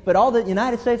nothing, but all the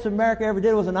United States of America ever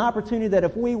did was an opportunity that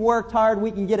if we worked hard, we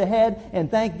can get ahead,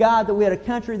 and thank God that we had a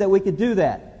country that we could do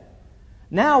that.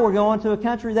 Now we're going to a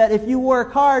country that if you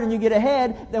work hard and you get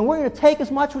ahead, then we're going to take as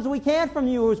much as we can from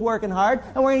you who's working hard,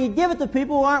 and we're going to give it to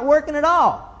people who aren't working at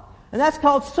all. And that's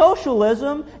called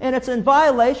socialism, and it's in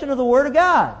violation of the Word of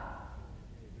God.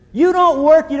 You don't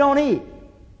work, you don't eat.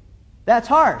 That's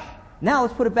harsh. Now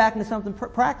let's put it back into something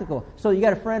practical. So you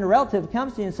got a friend or relative that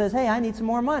comes to you and says, hey, I need some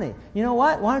more money. You know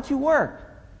what? Why don't you work?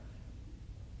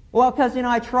 Well, because,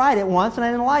 I tried it once and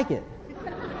I didn't like it.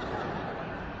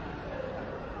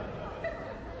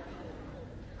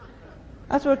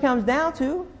 That's what it comes down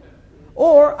to.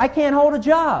 Or, I can't hold a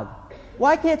job.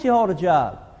 Why can't you hold a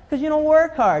job? Because you don't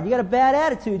work hard. You got a bad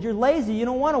attitude. You're lazy. You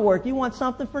don't want to work. You want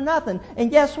something for nothing. And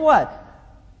guess what?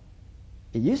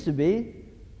 It used to be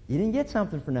you didn't get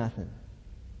something for nothing.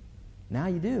 Now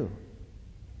you do.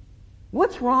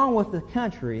 What's wrong with the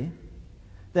country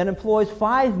that employs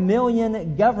 5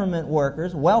 million government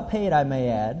workers, well paid I may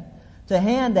add, to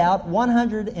hand out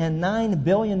 $109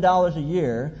 billion a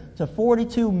year to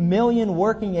 42 million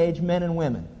working age men and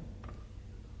women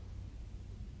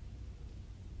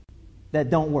that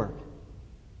don't work?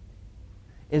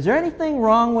 Is there anything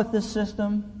wrong with this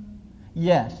system?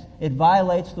 Yes, it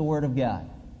violates the Word of God.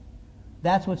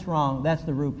 That's what's wrong. That's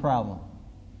the root problem.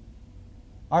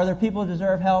 Are there people who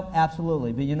deserve help?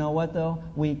 Absolutely. But you know what, though?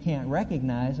 We can't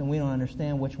recognize and we don't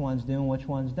understand which ones do and which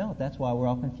ones don't. That's why we're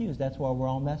all confused. That's why we're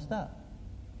all messed up.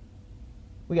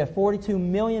 We got 42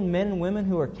 million men and women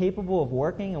who are capable of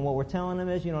working, and what we're telling them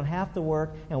is you don't have to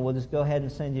work, and we'll just go ahead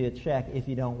and send you a check if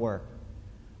you don't work.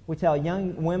 We tell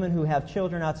young women who have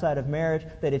children outside of marriage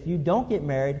that if you don't get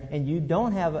married and you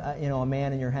don't have a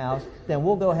man in your house, then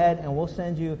we'll go ahead and we'll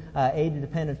send you aid to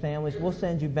dependent families. We'll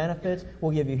send you benefits.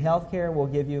 We'll give you health care. We'll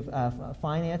give you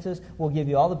finances. We'll give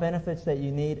you all the benefits that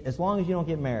you need as long as you don't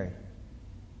get married.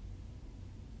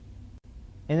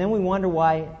 And then we wonder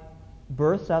why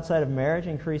births outside of marriage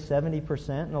increased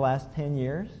 70% in the last 10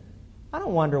 years. I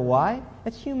don't wonder why.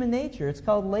 It's human nature. It's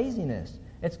called laziness.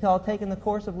 It's called taking the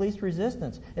course of least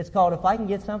resistance. It's called if I can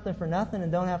get something for nothing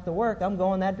and don't have to work, I'm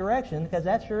going that direction because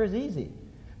that sure is easy.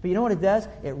 But you know what it does?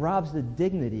 It robs the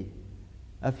dignity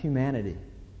of humanity.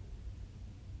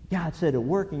 God said that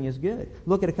working is good.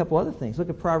 Look at a couple other things. Look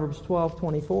at Proverbs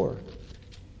 12:24.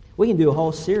 We can do a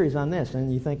whole series on this,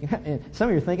 and you think, and some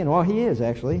of you are thinking, well, he is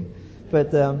actually.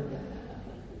 But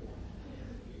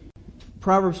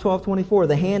Proverbs 12:24,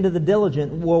 the hand of the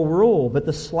diligent will rule, but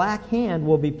the slack hand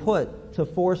will be put to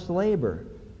forced labor.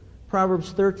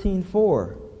 Proverbs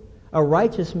 13:4, a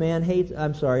righteous man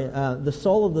the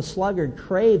soul of the sluggard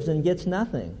craves and gets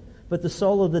nothing, but the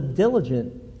soul of the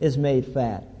diligent is made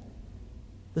fat.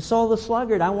 The soul of the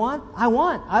sluggard, I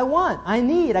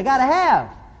need, I gotta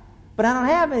have, but I don't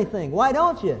have anything. Why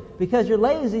don't you? Because you're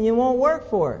lazy and you won't work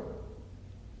for it.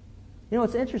 You know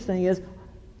what's interesting is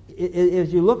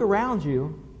you look around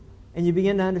you and you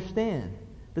begin to understand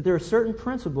that there are certain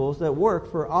principles that work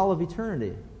for all of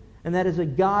eternity. And that is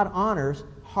that God honors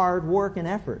hard work and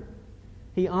effort.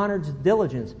 He honors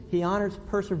diligence. He honors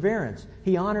perseverance.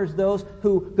 He honors those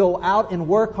who go out and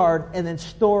work hard and then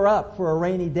store up for a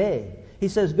rainy day. He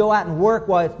says go out and work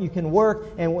while you can work,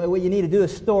 and what you need to do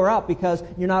is store up because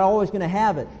you're not always going to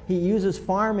have it. He uses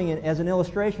farming as an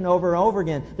illustration over and over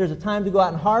again. There's a time to go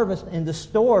out and harvest and to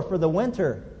store for the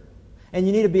winter. And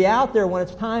you need to be out there when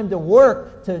it's time to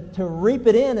work, to reap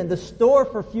it in and to store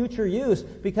for future use,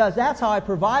 because that's how I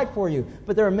provide for you.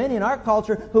 But there are many in our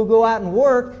culture who go out and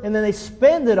work and then they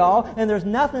spend it all, and there's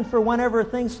nothing for whenever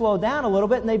things slow down a little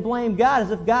bit, and they blame God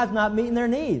as if God's not meeting their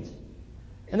needs.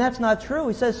 And that's not true.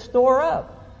 He says store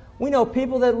up. We know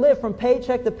people that live from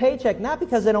paycheck to paycheck, not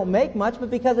because they don't make much, but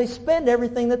because they spend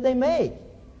everything that they make.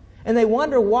 And they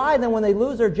wonder why then when they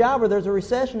lose their job or there's a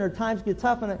recession or times get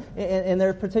tough in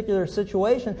their particular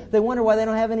situation, they wonder why they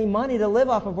don't have any money to live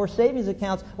off of or savings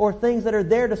accounts or things that are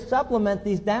there to supplement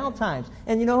these downtimes.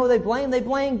 And you know who they blame? They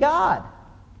blame God.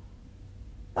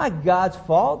 Not God's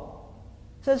fault.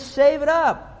 It says save it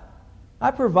up. I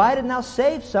provided, now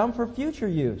save some for future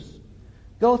use.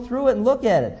 Go through it and look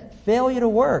at it. Failure to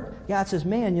work. God says,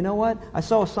 man, you know what? I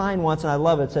saw a sign once and I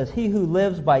love it. It says, he who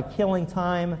lives by killing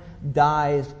time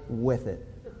dies with it.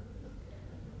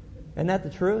 Isn't that the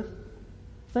truth?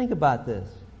 Think about this.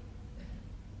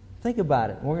 Think about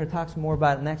it. We're going to talk some more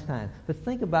about it next time. But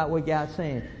think about what God's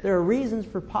saying. There are reasons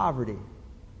for poverty.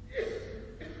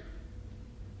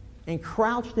 And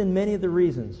crouched in many of the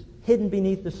reasons, hidden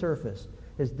beneath the surface,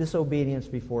 is disobedience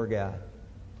before God.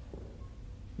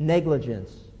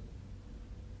 Negligence.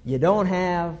 You don't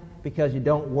have because you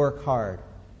don't work hard.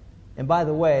 And by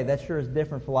the way, that sure is a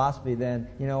different philosophy than,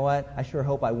 you know what, I sure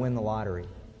hope I win the lottery.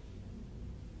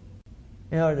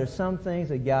 You know, there's some things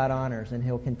that God honors and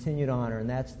He'll continue to honor, and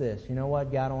that's this. You know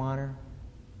what God will honor?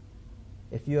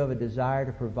 If you have a desire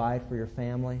to provide for your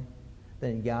family,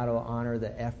 then God will honor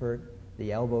the effort,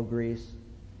 the elbow grease,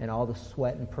 and all the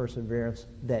sweat and perseverance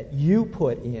that you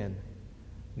put in.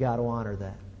 God will honor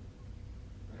that.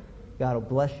 God will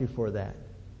bless you for that.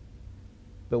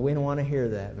 But we don't want to hear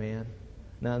that, man.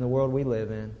 Not in the world we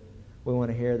live in. We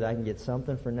want to hear that I can get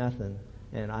something for nothing,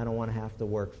 and I don't want to have to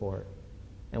work for it.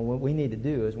 And what we need to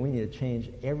do is we need to change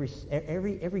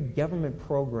every government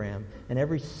program and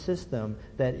every system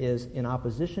that is in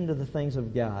opposition to the things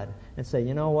of God and say,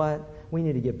 you know what? We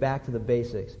need to get back to the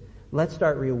basics. Let's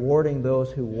start rewarding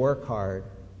those who work hard,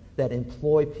 that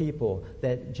employ people,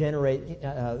 that generate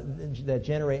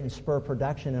and spur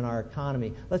production in our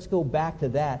economy. Let's go back to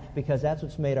that because that's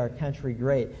what's made our country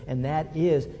great. And that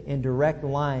is in direct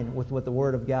line with what the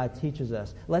Word of God teaches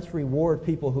us. Let's reward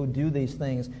people who do these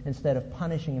things instead of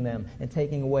punishing them and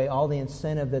taking away all the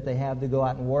incentive that they have to go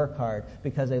out and work hard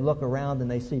because they look around and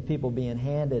they see people being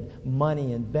handed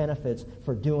money and benefits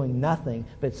for doing nothing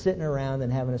but sitting around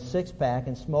and having a six-pack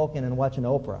and smoking and watching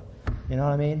Oprah. You know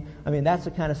what I mean? I mean, that's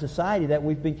the kind of society that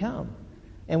we've become.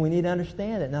 And we need to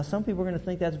understand it. Now, some people are going to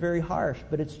think that's very harsh,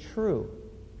 but it's true.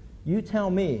 You tell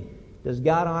me, does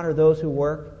God honor those who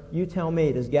work? You tell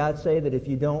me, does God say that if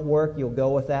you don't work, you'll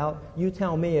go without? You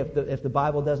tell me if the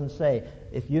Bible doesn't say,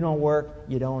 if you don't work,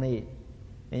 you don't eat.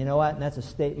 And you know what? And that's a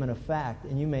statement of fact,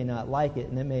 and you may not like it,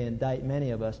 and it may indict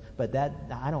many of us, but that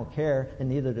I don't care, and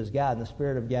neither does God. And the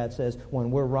Spirit of God says,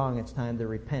 when we're wrong, it's time to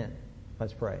repent.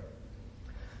 Let's pray.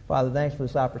 Father, thanks for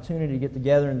this opportunity to get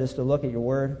together and just to look at your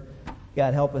Word.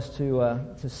 God, help us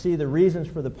to see the reasons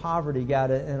for the poverty, God,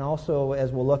 and also,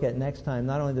 as we'll look at next time,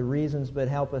 not only the reasons, but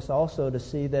help us also to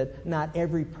see that not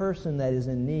every person that is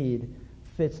in need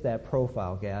fits that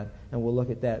profile, God, and we'll look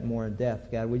at that more in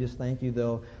depth. God, we just thank you,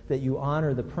 though, that you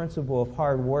honor the principle of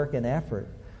hard work and effort,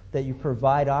 that you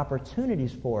provide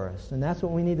opportunities for us, and that's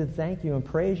what we need to thank you and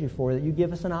praise you for, that you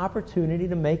give us an opportunity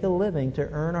to make a living, to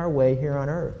earn our way here on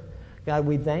earth. God,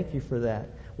 we thank you for that.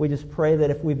 We just pray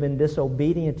that if we've been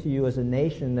disobedient to you as a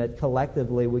nation, that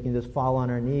collectively we can just fall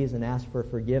on our knees and ask for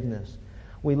forgiveness.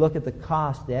 We look at the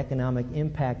cost, the economic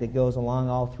impact that goes along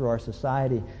all through our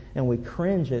society, and we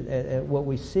cringe at what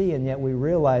we see, and yet we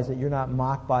realize that you're not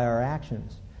mocked by our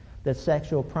actions. That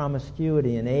sexual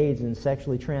promiscuity and AIDS and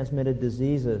sexually transmitted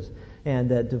diseases and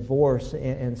divorce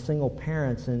and single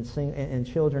parents and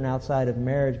children outside of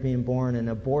marriage being born and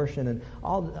abortion and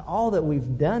all that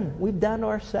we've done to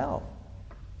ourselves.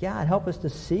 God, help us to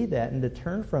see that and to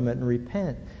turn from it and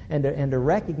repent and to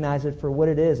recognize it for what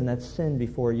it is, and that's sin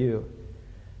before you.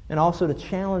 And also to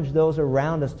challenge those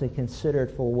around us to consider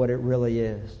it for what it really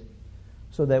is,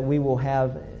 so that we will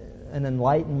have an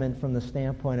enlightenment from the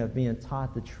standpoint of being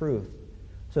taught the truth,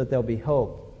 so that there'll be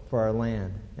hope for our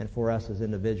land and for us as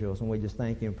individuals. And we just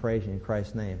thank you and praise you in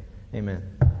Christ's name.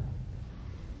 Amen.